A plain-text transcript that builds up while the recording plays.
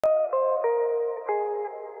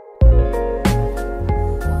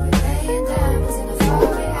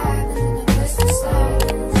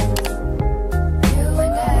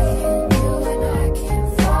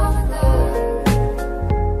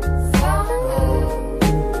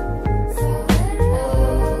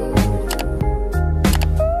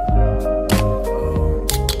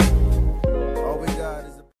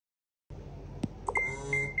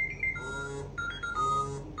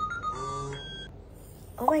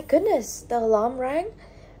my goodness, the alarm rang.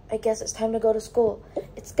 I guess it's time to go to school.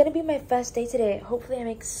 It's gonna be my first day today. Hopefully I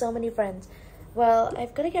make so many friends. Well,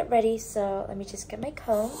 I've got to get ready, so let me just get my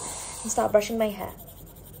comb and start brushing my hair.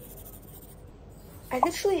 I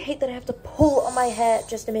literally hate that I have to pull on my hair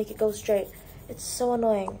just to make it go straight. It's so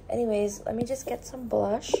annoying. Anyways, let me just get some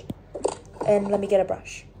blush and let me get a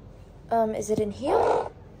brush. Is it in here?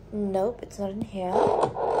 Nope, it's not in here.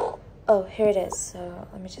 Oh, here it is. So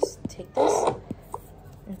let me just take this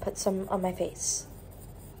and put some on my face.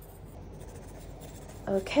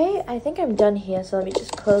 Okay, I think I'm done here, so let me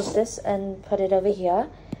just close this and put it over here.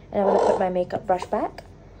 And I'm going to put my makeup brush back.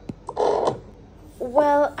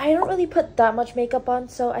 Well, I don't really put that much makeup on,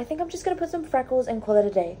 so I think I'm just going to put some freckles and call it a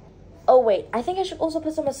day. Oh wait, I think I should also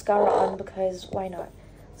put some mascara on because why not?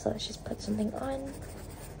 So let's just put something on.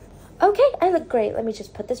 Okay, I look great. Let me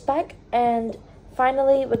just put this back, and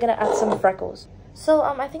finally we're going to add some freckles. So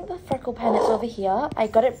I think the freckle pen is over here. I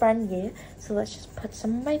got it brand new, so let's just put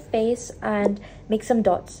some on my face and make some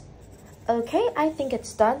dots. Okay, I think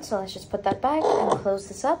it's done, so let's just put that back and close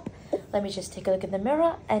this up. Let me just take a look in the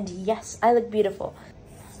mirror, and yes, I look beautiful.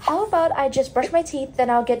 How about I just brush my teeth, then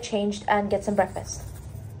I'll get changed and get some breakfast.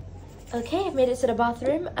 Okay, I've made it to the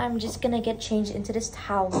bathroom. I'm just gonna get changed into this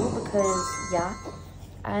towel because, yeah.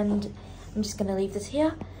 And I'm just gonna leave this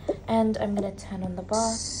here, and I'm gonna turn on the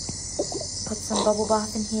bath. Put some bubble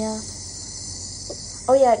bath in here.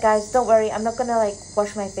 Oh yeah, guys, don't worry. I'm not gonna like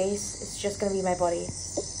wash my face. It's just gonna be my body.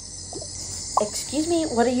 Excuse me,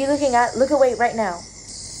 what are you looking at? Look away right now.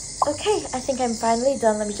 Okay, I think I'm finally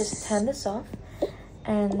done. Let me just turn this off.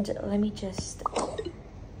 And let me just...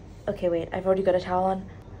 Okay, wait, I've already got a towel on.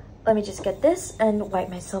 Let me just get this and wipe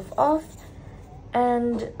myself off.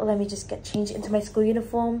 And let me just get changed into my school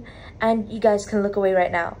uniform. And you guys can look away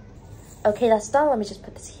right now. Okay, that's done. Let me just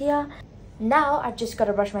put this here. Now, I've just got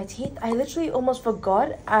to brush my teeth. I literally almost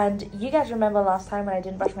forgot. And you guys remember last time when I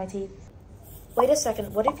didn't brush my teeth? Wait a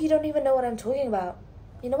second. What if you don't even know what I'm talking about?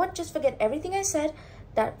 You know what? Just forget everything I said.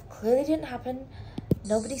 That clearly didn't happen.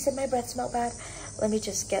 Nobody said my breath smelled bad. Let me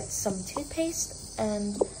just get some toothpaste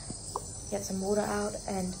and get some water out.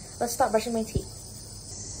 And let's start brushing my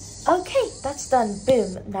teeth. Okay, that's done.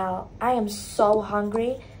 Boom. Now, I am so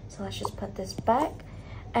hungry. So let's just put this back.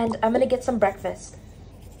 And I'm gonna get some breakfast.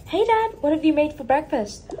 Hey Dad, what have you made for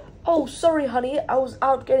breakfast? Oh, sorry honey, I was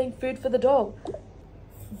out getting food for the dog.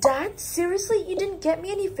 Dad, seriously, you didn't get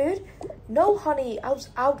me any food? No honey, I was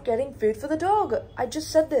out getting food for the dog. I just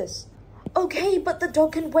said this. Okay, but the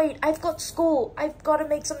dog can wait. I've got school. I've got to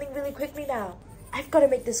make something really quickly now. I've got to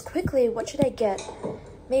make this quickly. What should I get?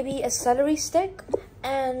 Maybe a celery stick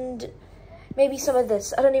and maybe some of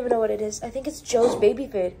this. I don't even know what it is. I think it's Joe's baby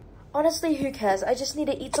food. Honestly, who cares? I just need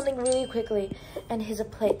to eat something really quickly. And here's a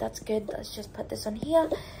plate. That's good. Let's just put this on here.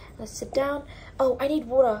 Let's sit down. Oh, I need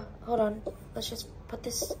water. Hold on. Let's just put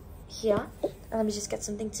this here. And let me just get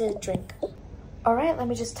something to drink. Alright, let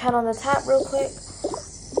me just turn on the tap real quick.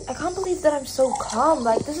 I can't believe that I'm so calm.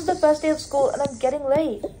 Like, this is the first day of school and I'm getting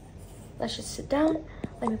late. Let's just sit down.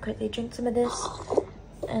 Let me quickly drink some of this.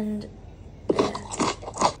 And...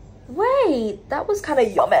 Wait, that was kind of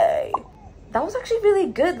yummy. That was actually really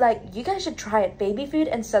good. Like, you guys should try it. Baby food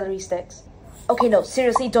and celery sticks. Okay, no,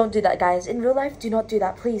 seriously, don't do that, guys. In real life, do not do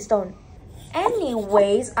that. Please don't.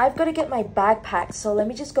 Anyways, I've got to get my bag packed. So let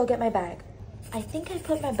me just go get my bag. I think I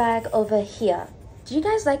put my bag over here. Do you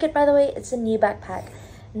guys like it, by the way? It's a new backpack.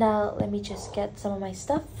 Now, let me just get some of my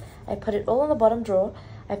stuff. I put it all in the bottom drawer.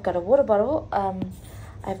 I've got a water bottle.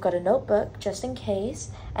 I've got a notebook, just in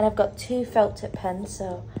case. And I've got 2 felt tip pens,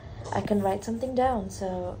 so I can write something down.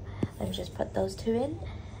 So... let me just put those 2 in,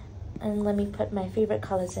 and let me put my favorite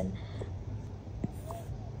colors in.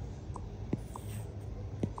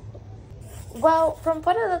 Well, from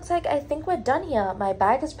what it looks like, I think we're done here. My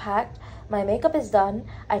bag is packed, my makeup is done,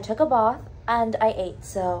 I took a bath, and I ate,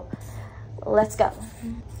 so let's go.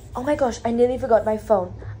 Oh my gosh, I nearly forgot my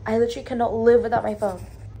phone. I literally cannot live without my phone.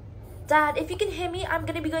 Dad, if you can hear me, I'm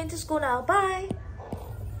gonna be going to school now. Bye!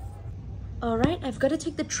 Alright, I've got to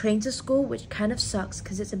take the train to school, which kind of sucks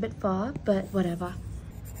because it's a bit far, but whatever.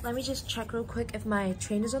 Let me just check real quick if my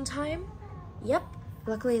train is on time. Yep,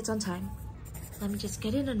 luckily it's on time. Let me just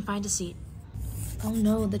get in and find a seat. Oh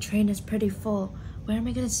no, the train is pretty full. Where am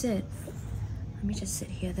I going to sit? Let me just sit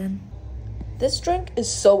here then. This drink is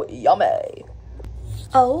so yummy.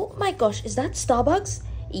 Oh my gosh, is that Starbucks?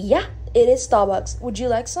 Yeah, it is Starbucks. Would you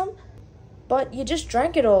like some? But you just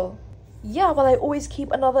drank it all. Yeah, well, I always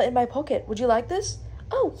keep another in my pocket. Would you like this?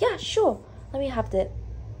 Oh, yeah, sure. Let me have that.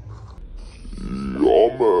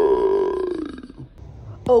 Yummy.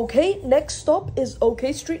 Okay, next stop is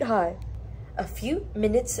OK Street High. A few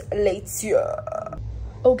minutes later.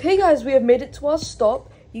 Okay guys, we have made it to our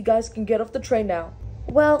stop. You guys can get off the train now.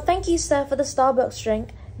 Well, thank you, sir, for the Starbucks drink.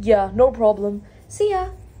 Yeah, no problem. See ya.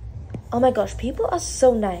 Oh my gosh, people are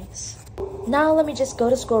so nice. Now let me just go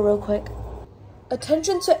to school real quick.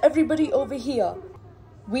 Attention to everybody over here.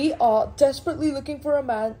 We are desperately looking for a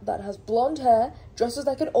man that has blonde hair, dresses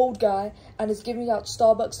like an old guy, and is giving out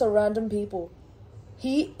Starbucks to random people.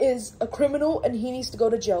 He is a criminal and he needs to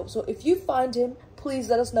go to jail. So if you find him, please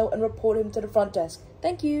let us know and report him to the front desk.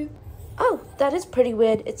 Thank you. Oh, that is pretty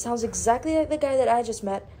weird. It sounds exactly like the guy that I just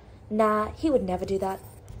met. Nah, he would never do that.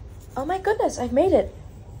 Oh my goodness, I've made it.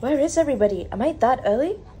 Where is everybody? Am I that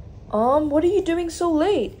early? What are you doing so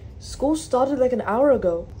late? School started like an hour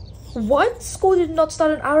ago. What? School did not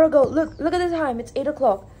start an hour ago. Look at the time. It's 8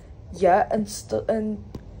 o'clock. Yeah, and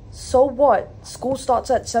so what? School starts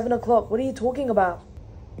at 7 o'clock. What are you talking about?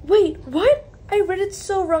 Wait, what? I read it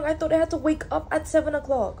so wrong. I thought I had to wake up at 7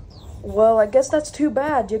 o'clock. Well, I guess that's too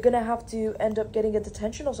bad. You're gonna have to end up getting a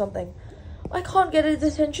detention or something. I can't get a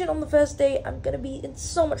detention on the first day. I'm gonna be in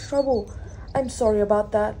so much trouble. I'm sorry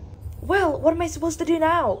about that. Well, what am I supposed to do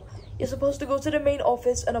now? You're supposed to go to the main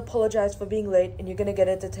office and apologize for being late, and you're gonna get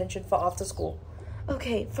a detention for after school.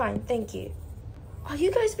 Okay, fine, thank you. Are you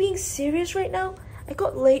guys being serious right now? I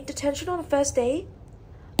got late detention on the first day?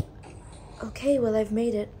 Okay, well, I've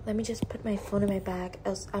made it. Let me just put my phone in my bag,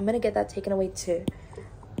 else I'm gonna get that taken away too.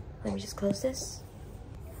 Let me just close this.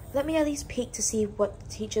 Let me at least peek to see what the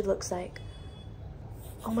teacher looks like.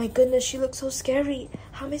 Oh my goodness, she looks so scary.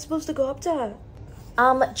 How am I supposed to go up to her?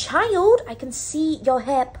 Child, I can see your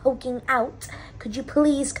hair poking out. Could you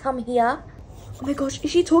please come here? Oh my gosh,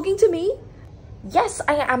 is she talking to me? Yes,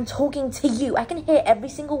 I am talking to you. I can hear every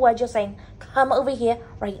single word you're saying. Come over here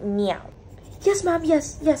right now. Yes, ma'am,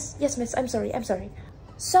 yes, miss. I'm sorry.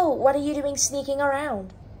 So, what are you doing sneaking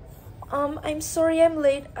around? I'm sorry I'm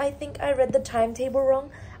late. I think I read the timetable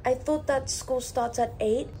wrong. I thought that school starts at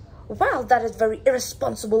 8. Wow, that is very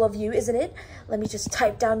irresponsible of you, isn't it? Let me just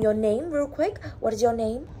type down your name real quick. What is your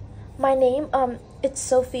name? My name, it's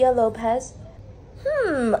Sophia Lopez.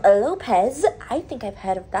 Lopez? I think I've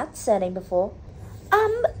heard of that surname before.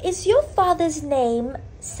 Is your father's name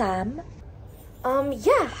Sam?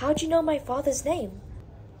 Yeah, how'd you know my father's name?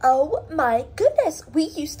 Oh my goodness, we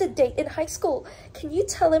used to date in high school. Can you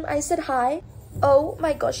tell him I said hi? Oh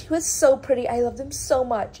my gosh, he was so pretty. I loved him so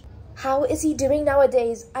much. How is he doing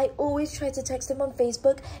nowadays? I always try to text him on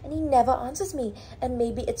Facebook and he never answers me. And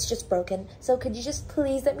maybe it's just broken. So could you just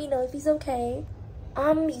please let me know if he's okay?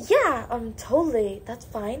 Yeah, totally. That's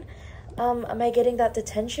fine. Am I getting that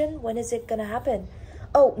detention? When is it gonna happen?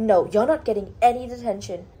 Oh, no, you're not getting any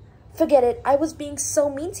detention. Forget it. I was being so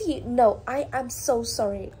mean to you. No, I am so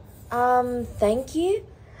sorry. Thank you.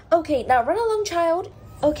 Okay, now run along, child.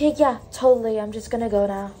 Okay, yeah, totally. I'm just gonna go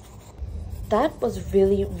now. That was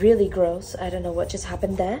really, really gross. I don't know what just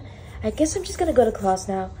happened there. I guess I'm just gonna go to class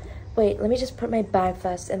now. Wait, let me just put my bag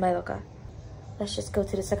first in my locker. Let's just go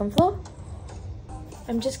to the second floor.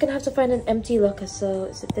 I'm just gonna have to find an empty locker. So,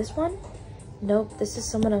 is it this one? Nope, this is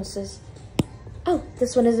someone else's. Oh,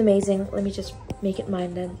 this one is amazing. Let me just make it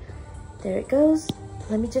mine then. There it goes.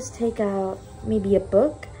 Let me just take out maybe a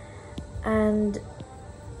book and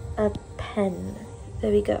a pen.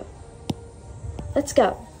 There we go. Let's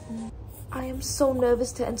go. I am so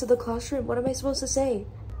nervous to enter the classroom. What am I supposed to say?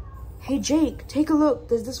 Hey Jake, take a look.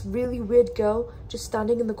 There's this really weird girl just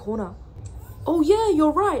standing in the corner. Oh yeah,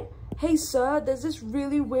 you're right. Hey sir, there's this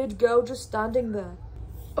really weird girl just standing there.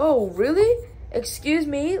 Oh, really? Excuse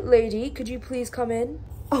me, lady, could you please come in?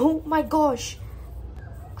 Oh my gosh.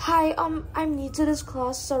 Hi, I'm new to this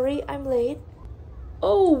class. Sorry, I'm late.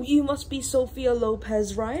 Oh, you must be Sophia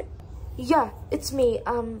Lopez, right? Yeah, it's me.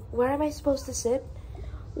 Where am I supposed to sit?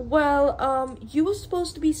 Well, you were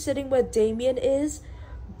supposed to be sitting where Damien is,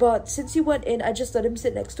 but since you went in, I just let him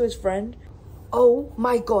sit next to his friend. Oh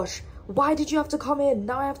my gosh, why did you have to come in?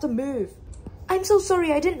 Now I have to move. I'm so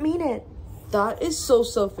sorry, I didn't mean it. That is so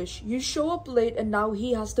selfish. You show up late and now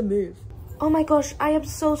he has to move. Oh my gosh, I am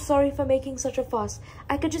so sorry for making such a fuss.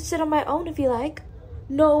 I could just sit on my own if you like.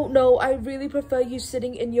 No, I really prefer you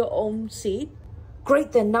sitting in your own seat.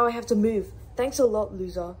 Great then, now I have to move. Thanks a lot,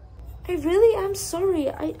 loser. I really am sorry.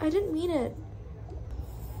 I didn't mean it.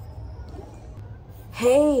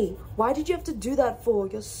 Hey, why did you have to do that for?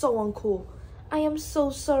 You're so uncool. I am so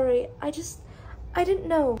sorry. I didn't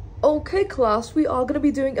know. Okay, class, we are going to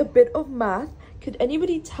be doing a bit of math. Could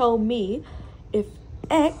anybody tell me if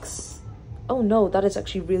x... Oh no, that is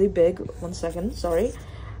actually really big. 1 second, sorry.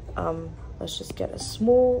 Let's just get a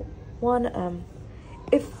small one.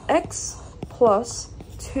 If x plus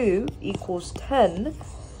 2 equals 10,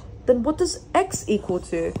 then what does x equal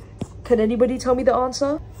to? Can anybody tell me the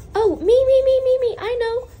answer? Oh, me, I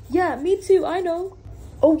know. Yeah, me too, I know.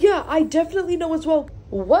 Oh yeah, I definitely know as well.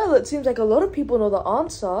 Well, it seems like a lot of people know the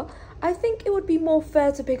answer. I think it would be more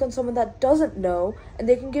fair to pick on someone that doesn't know, and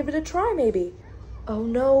they can give it a try maybe. Oh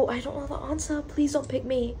no, I don't know the answer. Please don't pick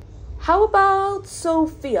me. How about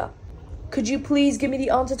Sophia? Could you please give me the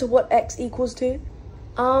answer to what x equals to?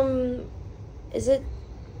 Is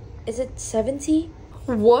it 70?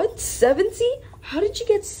 What? 70? How did you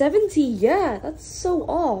get 70? Yeah, that's so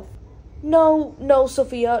off. No,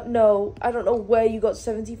 Sophia, no. I don't know where you got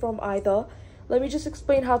 70 from either. Let me just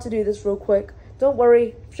explain how to do this real quick. Don't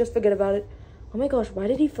worry, just forget about it. Oh my gosh, why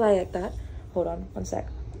did he fly like that? Hold on, one sec.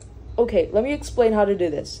 Okay, let me explain how to do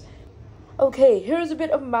this. Okay, here's a bit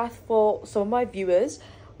of math for some of my viewers.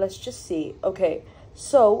 Let's just see. Okay,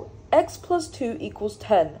 so x plus 2 equals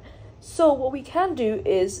 10. So what we can do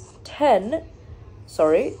is 10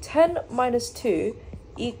 minus 2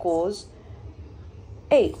 equals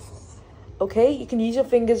 8. Okay, you can use your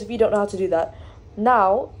fingers if you don't know how to do that.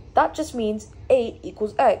 Now, that just means 8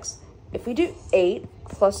 equals x. If we do 8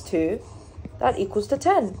 plus 2, that equals to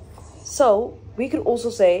 10. So, we could also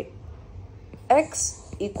say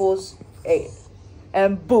x equals 8.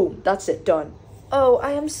 And boom, that's it, done. Oh,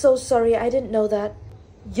 I am so sorry, I didn't know that.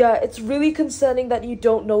 Yeah, it's really concerning that you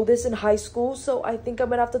don't know this in high school, so I think I'm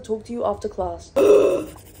gonna have to talk to you after class.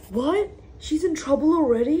 What? She's in trouble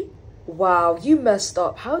already? Wow, you messed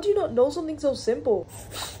up. How do you not know something so simple?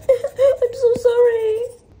 I'm so sorry.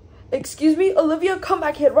 Excuse me, Olivia, come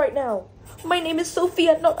back here right now. My name is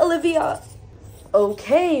Sophia, not Olivia.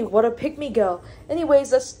 Okay, what a pick-me girl.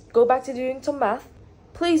 Anyways, let's go back to doing some math.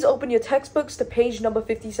 Please open your textbooks to page number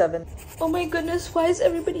 57. Oh my goodness, why is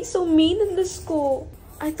everybody so mean in this school?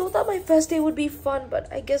 I thought that my first day would be fun,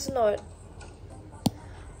 but I guess not.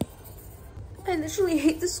 I literally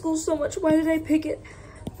hate this school so much. Why did I pick it?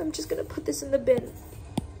 I'm just gonna put this in the bin.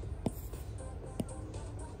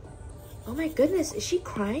 Oh my goodness, is she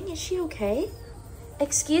crying? Is she okay?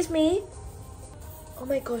 Excuse me? Oh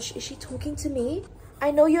my gosh, is she talking to me?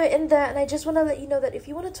 I know you're in there and I just want to let you know that if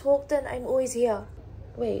you want to talk, then I'm always here.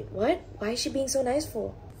 Wait, what? Why is she being so nice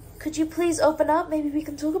for? Could you please open up? Maybe we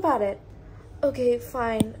can talk about it. Okay,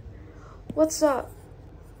 fine. What's up?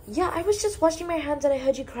 Yeah, I was just washing my hands and I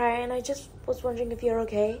heard you cry and I just was wondering if you're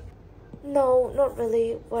okay. No, not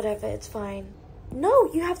really. Whatever, it's fine.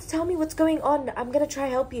 No, you have to tell me what's going on. I'm gonna try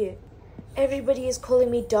help you. Everybody is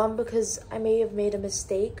calling me dumb because I may have made a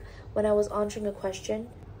mistake when I was answering a question.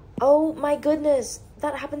 Oh my goodness,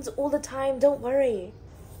 that happens all the time, don't worry.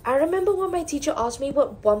 I remember when my teacher asked me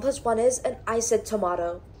what 1 plus 1 is and I said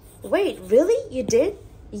tomato. Wait, really? You did?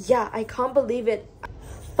 Yeah, I can't believe it.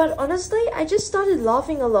 But honestly, I just started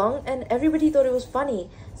laughing along and everybody thought it was funny.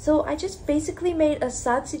 So I just basically made a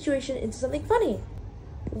sad situation into something funny.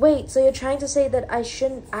 Wait, so you're trying to say that I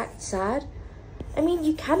shouldn't act sad? I mean,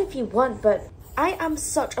 you can if you want, but I am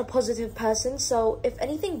such a positive person, so if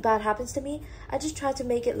anything bad happens to me, I just try to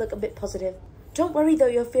make it look a bit positive. Don't worry though,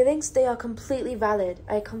 your feelings, they are completely valid.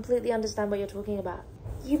 I completely understand what you're talking about.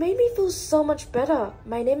 You made me feel so much better.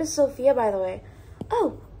 My name is Sophia, by the way.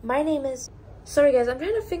 Oh, my name is... Sorry guys, I'm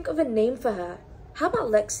trying to think of a name for her. How about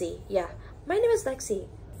Lexi? Yeah, my name is Lexi.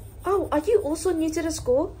 Oh, are you also new to the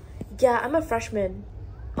school? Yeah, I'm a freshman.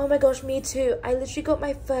 Oh my gosh, me too. I literally got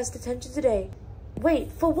my first detention today.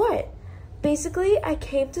 Wait, for what? Basically, I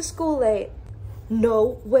came to school late.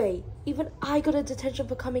 No way. Even I got a detention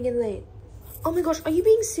for coming in late. Oh my gosh, are you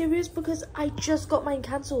being serious? Because I just got mine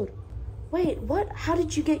cancelled. Wait, what? How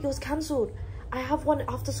did you get yours cancelled? I have one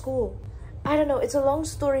after school. I don't know, it's a long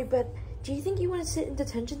story, but do you think you want to sit in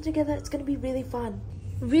detention together? It's going to be really fun.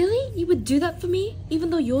 Really? You would do that for me? Even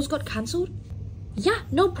though yours got cancelled? Yeah,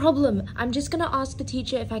 no problem. I'm just gonna ask the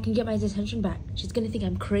teacher if I can get my detention back. She's gonna think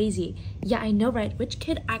I'm crazy. Yeah, I know, right? Which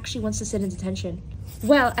kid actually wants to sit in detention?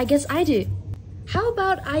 Well, I guess I do. How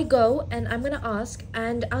about I go and I'm gonna ask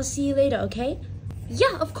and I'll see you later, okay?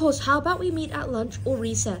 Yeah, of course. How about we meet at lunch or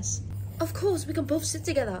recess? Of course, we can both sit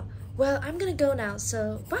together. Well, I'm gonna go now,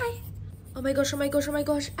 so bye. Oh my gosh, oh my gosh, oh my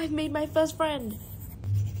gosh. I've made my first friend.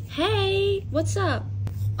 Hey, what's up?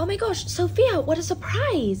 Oh my gosh, Sophia, what a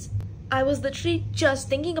surprise. I was literally just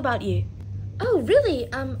thinking about you. Oh,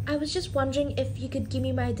 really? I was just wondering if you could give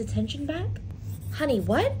me my detention back? Honey,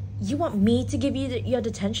 what? You want me to give you your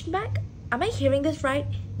detention back? Am I hearing this right?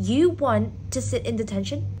 You want to sit in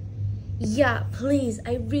detention? Yeah, please.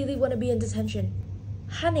 I really want to be in detention.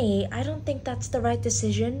 Honey, I don't think that's the right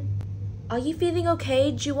decision. Are you feeling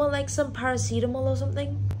okay? Do you want like some paracetamol or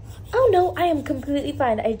something? Oh no, I am completely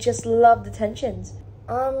fine. I just love detentions.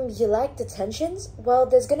 You like detentions? Well,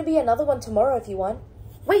 there's gonna be another one tomorrow if you want.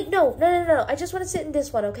 Wait, no. I just want to sit in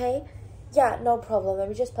this one, okay? Yeah, no problem. Let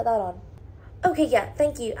me just put that on. Okay, yeah,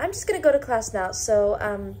 thank you. I'm just gonna go to class now, so,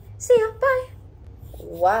 see ya, bye.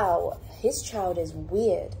 Wow, his child is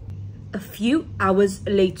weird. A few hours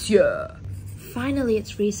later. Finally,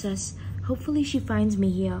 it's recess. Hopefully she finds me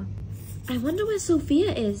here. I wonder where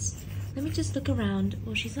Sophia is. Let me just look around.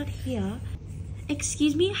 Well, she's not here.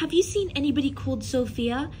 Excuse me, have you seen anybody called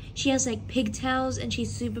Sophia? She has like pigtails and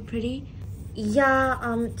she's super pretty.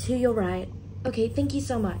 Yeah, to your right. Okay, thank you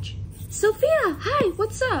so much. Sophia, hi,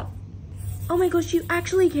 what's up? Oh my gosh, you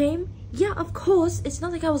actually came? Yeah, of course. It's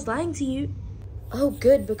not like I was lying to you. Oh,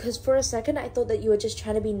 good, because for a second I thought that you were just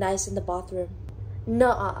trying to be nice in the bathroom.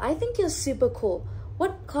 Nuh-uh, I think you're super cool.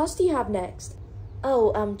 What class do you have next?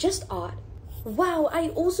 Oh, just art. Wow, I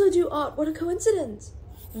also do art. What a coincidence.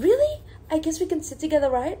 Really? I guess we can sit together,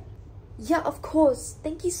 right? Yeah, of course.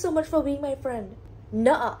 Thank you so much for being my friend.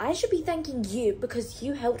 Nuh-uh, I should be thanking you because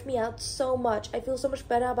you helped me out so much. I feel so much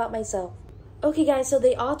better about myself. Okay, guys, so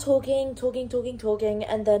they are talking,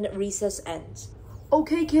 and then recess ends.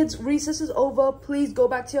 Okay, kids, recess is over. Please go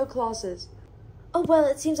back to your classes. Oh, well,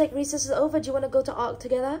 it seems like recess is over. Do you want to go to art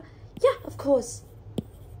together? Yeah, of course.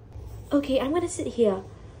 Okay, I'm going to sit here.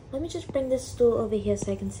 Let me just bring this stool over here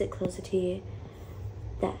so I can sit closer to you.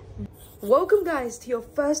 There. Welcome, guys, to your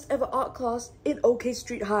first ever art class in OK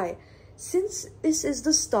Street High. Since this is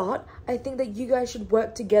the start, I think that you guys should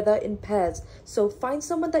work together in pairs. So find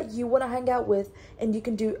someone that you want to hang out with and you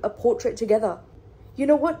can do a portrait together. You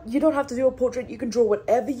know what? You don't have to do a portrait. You can draw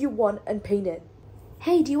whatever you want and paint it.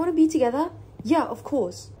 Hey, do you want to be together? Yeah, of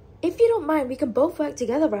course. If you don't mind, we can both work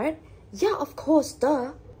together, right? Yeah, of course,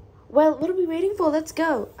 duh. Well, what are we waiting for? Let's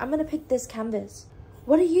go. I'm going to pick this canvas.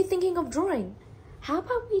 What are you thinking of drawing? How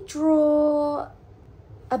about we draw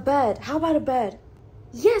a bird? How about a bird?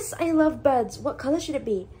 Yes, I love birds. What color should it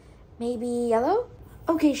be? Maybe yellow?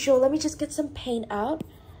 Okay, sure. Let me just get some paint out.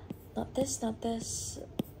 Not this, not this.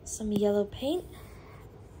 Some yellow paint.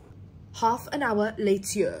 Half an hour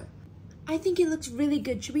later. I think it looks really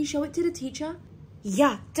good. Should we show it to the teacher?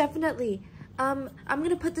 Yeah, definitely. I'm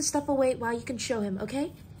gonna put this stuff away while you can show him,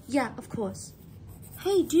 okay? Yeah, of course.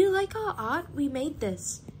 Hey, do you like our art? We made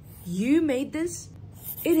this. You made this?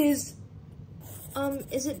 It is...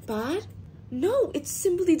 is it bad? No, it's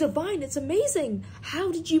simply divine. It's amazing.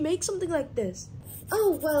 How did you make something like this?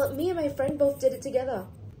 Oh, well, me and my friend both did it together.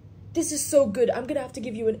 This is so good. I'm gonna have to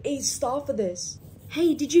give you an A star for this.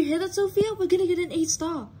 Hey, did you hear that, Sophia? We're gonna get an A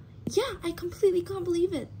star. Yeah, I completely can't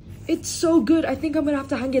believe it. It's so good. I think I'm gonna have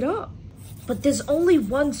to hang it up. But there's only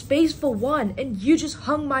one space for one, and you just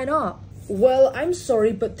hung mine up. Well, I'm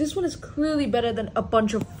sorry, but this one is clearly better than a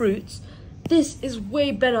bunch of fruits. This is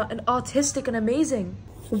way better and artistic and amazing.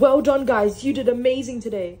 Well done, guys. You did amazing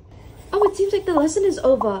today. Oh, it seems like the lesson is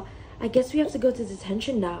over. I guess we have to go to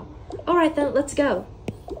detention now. All right, then, let's go.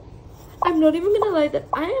 I'm not even gonna lie that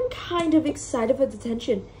I am kind of excited for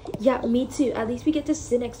detention. Yeah, me too. At least we get to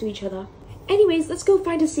sit next to each other. Anyways, let's go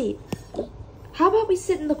find a seat. How about we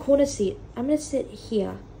sit in the corner seat? I'm gonna sit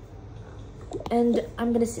here. And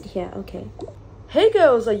I'm gonna sit here, okay. Hey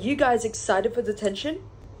girls, are you guys excited for detention?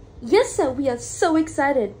 Yes, sir, we are so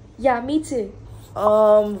excited. Yeah, me too.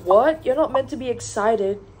 What? You're not meant to be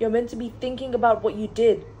excited. You're meant to be thinking about what you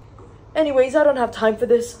did. Anyways, I don't have time for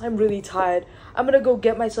this. I'm really tired. I'm gonna go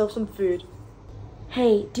get myself some food.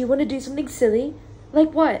 Hey, do you want to do something silly?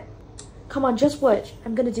 Like what? Come on, just watch.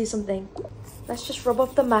 I'm gonna do something. Let's just rub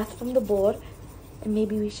off the math from the board. And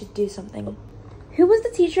maybe we should do something. Who was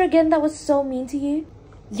the teacher again that was so mean to you?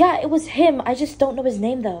 Yeah, it was him. I just don't know his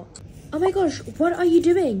name though. Oh my gosh, what are you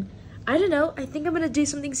doing? I don't know. I think I'm gonna do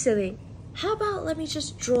something silly. How about let me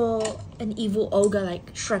just draw an evil ogre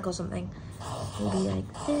like Shrek or something. Maybe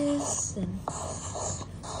like this and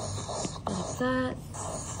like that.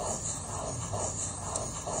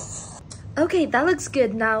 Okay, that looks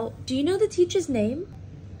good. Now, do you know the teacher's name?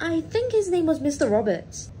 I think his name was Mr.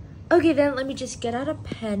 Roberts. Okay, then let me just get out a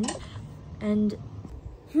pen and...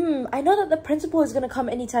 I know that the principal is going to come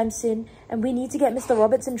anytime soon and we need to get Mr.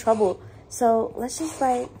 Roberts in trouble. So, let's just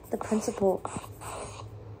write the principal.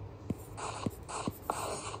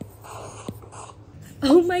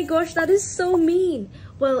 Oh my gosh, that is so mean.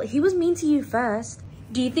 Well, he was mean to you first.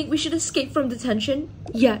 Do you think we should escape from detention?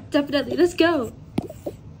 Yeah, definitely. Let's go.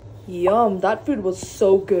 Yum, that food was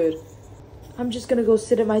so good. I'm just gonna go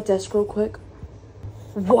sit at my desk real quick.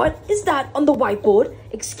 What is that on the whiteboard?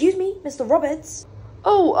 Excuse me, Mr. Roberts.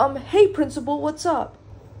 Oh, hey principal, what's up?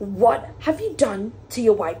 What have you done to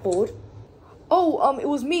your whiteboard? Oh, it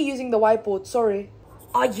was me using the whiteboard, sorry.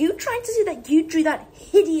 Are you trying to say that you drew that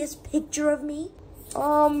hideous picture of me?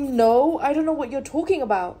 No, I don't know what you're talking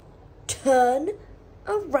about. Turn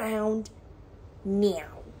around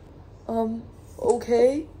now.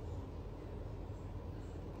 Okay.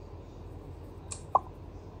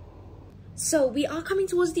 So we are coming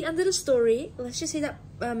towards the end of the story. Let's just say that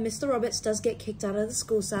Mr. Roberts does get kicked out of the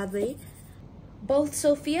school, sadly. Both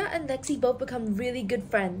Sophia and Lexi both become really good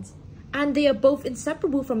friends. And they are both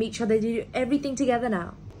inseparable from each other. They do everything together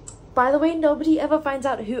now. By the way, nobody ever finds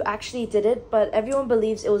out who actually did it, but everyone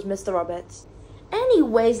believes it was Mr. Roberts.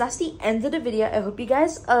 Anyways, that's the end of the video. I hope you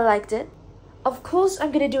guys liked it. Of course,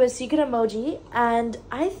 I'm gonna do a secret emoji, and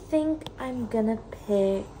I think I'm gonna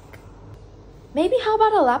pick... maybe how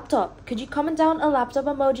about a laptop? Could you comment down a laptop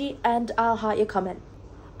emoji and I'll heart your comment.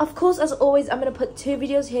 Of course, as always, I'm gonna put 2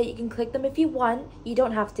 videos here. You can click them if you want. You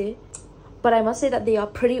don't have to. But I must say that they are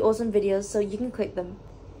pretty awesome videos, so you can click them.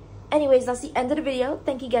 Anyways, that's the end of the video.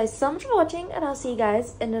 Thank you guys so much for watching, and I'll see you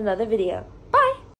guys in another video.